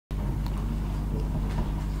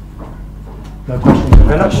No question to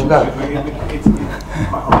Villa? It's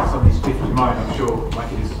quite hard for somebody to shift your mind, I'm sure,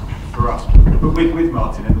 like it is for us. But with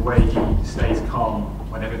Martin and the way he stays calm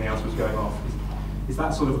when everything else was going off, is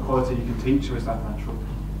that sort of a quality you can teach, or is that natural?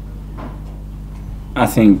 I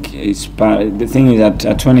think it's the thing is that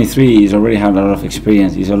at 23 he's already had a lot of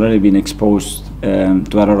experience. He's already been exposed to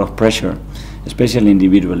a lot of pressure, especially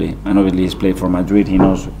individually. And obviously he's played for Madrid. He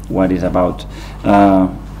knows what it's about.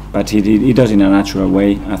 But he does it in a natural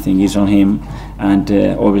way. I think it's on him, and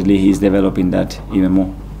obviously he's developing that even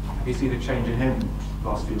more. Have you seen a change in him the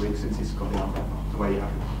last few weeks since he's got the armband? The way you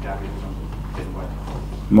have Gabby or something, different way?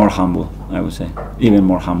 More humble, I would say. Even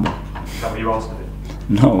more humble. Is that what you asked of him?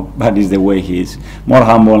 No, but it's the way he is. More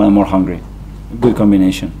humble and more hungry. Good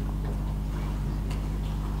combination.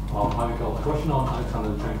 Hi Mikel, a question on Alexander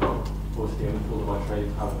Zinchenko, obviously a midfielder by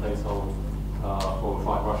trade, having played so for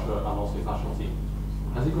Russia and also his national team.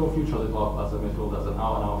 Has he got a future at the club as a midfielder, as an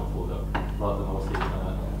out-and-out midfielder, rather than obviously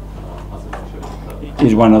as a midfielder?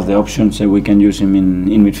 He's one of the options. We can use him in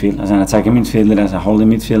midfield, as an attacking midfielder, as a holding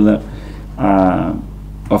midfielder.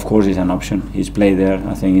 Of course, he's an option. He's played there.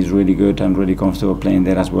 I think he's really good and really comfortable playing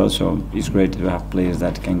there as well. So it's great to have players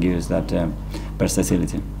that can give us that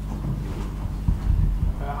versatility.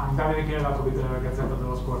 I'm Davide Chiarato with the Gazzetta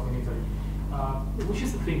dello Sport in Italy. Which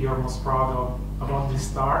is the thing you're most proud of about this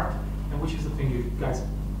start, and which is the thing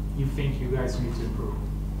you think you guys need to improve?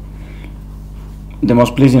 The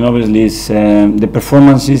most pleasing, obviously, is the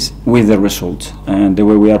performances with the results and the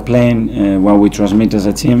way we are playing, what we transmit as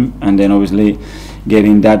a team, and then obviously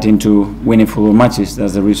getting that into winning football matches.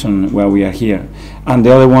 That's the reason why we are here. And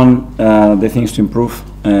the other one, the things to improve,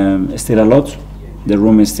 still a lot. The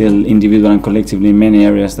room is still individual and collectively in many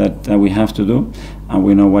areas that we have to do, and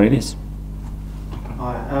we know what it is.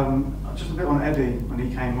 Hi, just a bit on Eddie when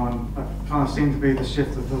he came on. It kind of seemed to be the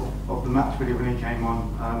shift of the match really when he came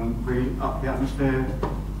on. Really up the atmosphere.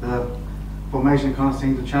 The formation kind of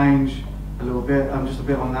seemed to change a little bit. Just a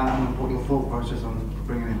bit on that, and what your thought process on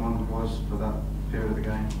bringing him on was for that period of the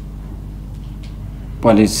game.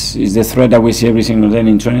 Well, it's the threat that we see every single day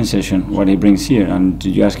in training session, what he brings here, and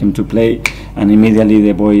you ask him to play, and immediately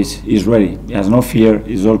the boy is ready. He has no fear,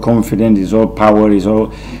 he's all confident, he's all power, he's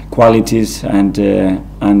all qualities, and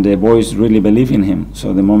the boys really believe in him.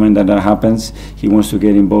 So the moment that happens, he wants to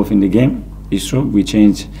get involved in the game. It's true, we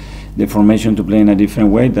change the formation to play in a different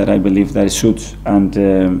way that I believe that suits and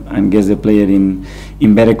gets the player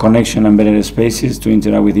in better connection and better spaces to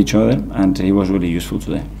interact with each other, and he was really useful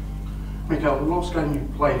today. Mikel, the last game you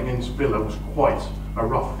played against Villa was quite a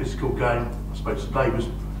rough physical game. I suppose today was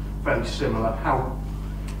fairly similar.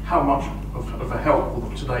 How much of a help will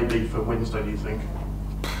today be for Wednesday, do you think?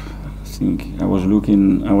 I think I was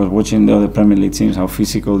watching the other Premier League teams, how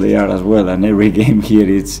physical they are as well, and every game here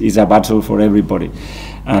is a battle for everybody,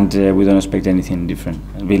 and we don't expect anything different.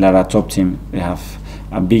 Villa are a top team, they have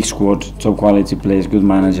a big squad, top quality players, good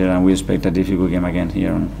manager, and we expect a difficult game again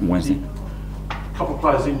here on Wednesday. A couple of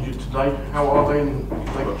players injured today, how are they, and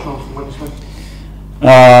have they got a chance for Wednesday?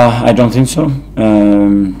 I don't think so.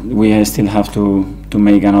 We still have to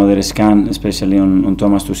make another scan, especially on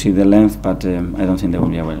Thomas, to see the length, but I don't think they will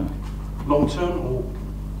be available. Long term or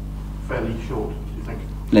fairly short, do you think?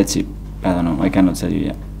 Let's see. I don't know. I cannot tell you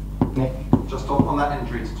yet. Nick? Just on that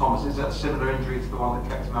injury to Thomas, is that a similar injury to the one that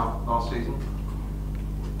kept him out last season?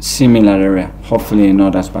 Similar area. Hopefully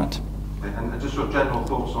not as bad. Okay. And just your general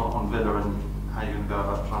thoughts on Villa and how you're going to go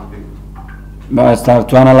about trying to beat them? But I start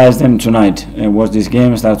to analyze them tonight. Watch this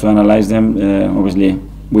game, start to analyze them. Obviously,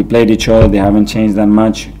 we played each other. They haven't changed that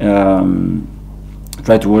much.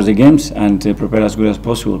 Try to watch the games and prepare as good as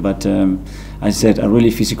possible. But I said, a really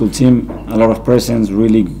physical team, a lot of presence,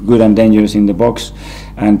 really good and dangerous in the box,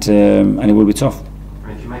 and it will be tough.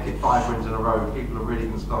 And if you make it 5 wins in a row, people are really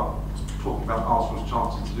going to start talking about Arsenal's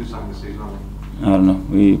chances to do something this season, aren't they? I don't know.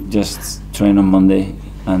 We just train on Monday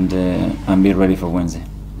and be ready for Wednesday.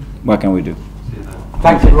 What can we do? See you then.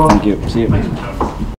 Thanks everyone. Thank you. See you.